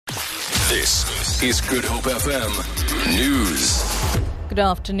This is Good Hope FM News. Good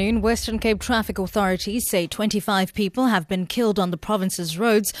afternoon. Western Cape traffic authorities say 25 people have been killed on the province's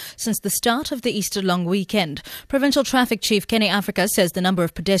roads since the start of the Easter long weekend. Provincial Traffic Chief Kenny Africa says the number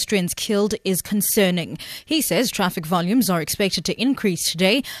of pedestrians killed is concerning. He says traffic volumes are expected to increase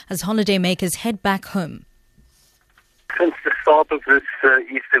today as holidaymakers head back home. Since the start of this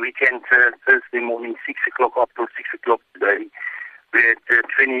Easter weekend, Thursday morning, 6 o'clock up till 6 o'clock today, we had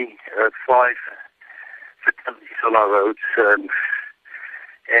 25 fatalities on our roads. And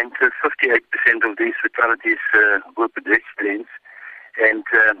 58% of these fatalities were pedestrians, and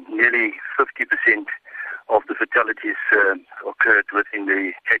nearly 50% of the fatalities occurred within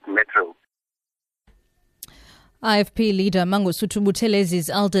the Cape Metro. IFP leader Mangosuthu Buthelezzi's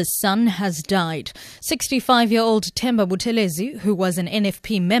eldest son has died. 65-year-old Themba Buthelezi, who was an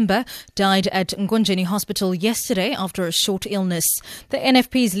NFP member, died at Nkonjeni Hospital yesterday after a short illness. The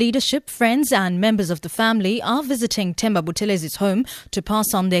NFP's leadership, friends and members of the family are visiting Themba Buthelezzi's home to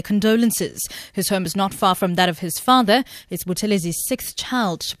pass on their condolences. His home is not far from that of his father. It's Buthelezzi's sixth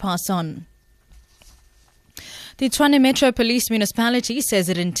child to pass on. The Tshwane Metro Police Municipality says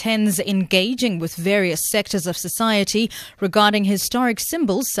it intends engaging with various sectors of society regarding historic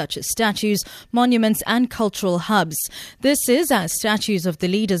symbols such as statues, monuments and cultural hubs. This is as statues of the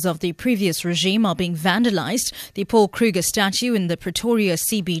leaders of the previous regime are being vandalized. The Paul Kruger statue in the Pretoria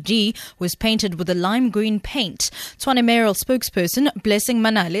CBD was painted with a lime green paint. Tshwane mayoral spokesperson Blessing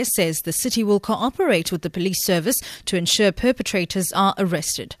Manale says the city will cooperate with the police service to ensure perpetrators are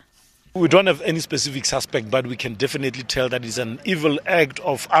arrested. We don't have any specific suspect, but we can definitely tell that it's an evil act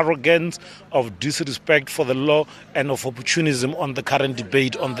of arrogance, of disrespect for the law, and of opportunism on the current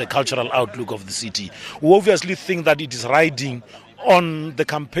debate on the cultural outlook of the city. We obviously think that it is riding on the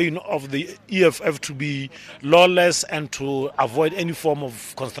campaign of the EFF to be lawless and to avoid any form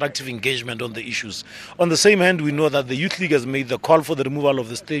of constructive engagement on the issues. On the same hand, we know that the Youth League has made the call for the removal of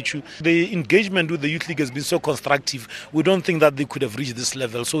the statue. The engagement with the Youth League has been so constructive, we don't think that they could have reached this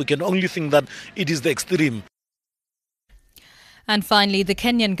level. So we can only think that it is the extreme. And finally, the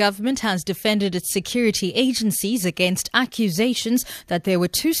Kenyan government has defended its security agencies against accusations that they were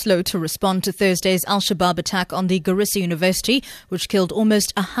too slow to respond to Thursday's Al-Shabaab attack on the Garissa University, which killed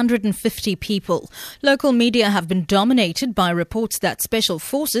almost 150 people. Local media have been dominated by reports that special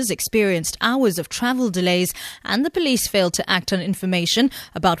forces experienced hours of travel delays and the police failed to act on information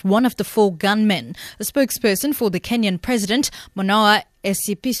about one of the four gunmen. A spokesperson for the Kenyan president, Monoa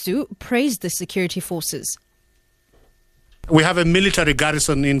Esipisu, praised the security forces. We have a military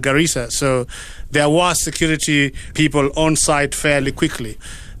garrison in Garissa, so there was security people on site fairly quickly.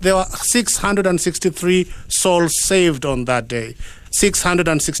 There were 663 souls saved on that day.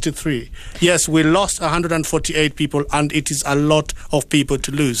 663. Yes, we lost 148 people, and it is a lot of people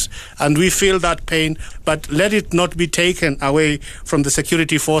to lose. And we feel that pain, but let it not be taken away from the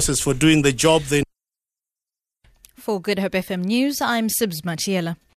security forces for doing the job they. For Good Hope FM News, I'm Sibs Matiela.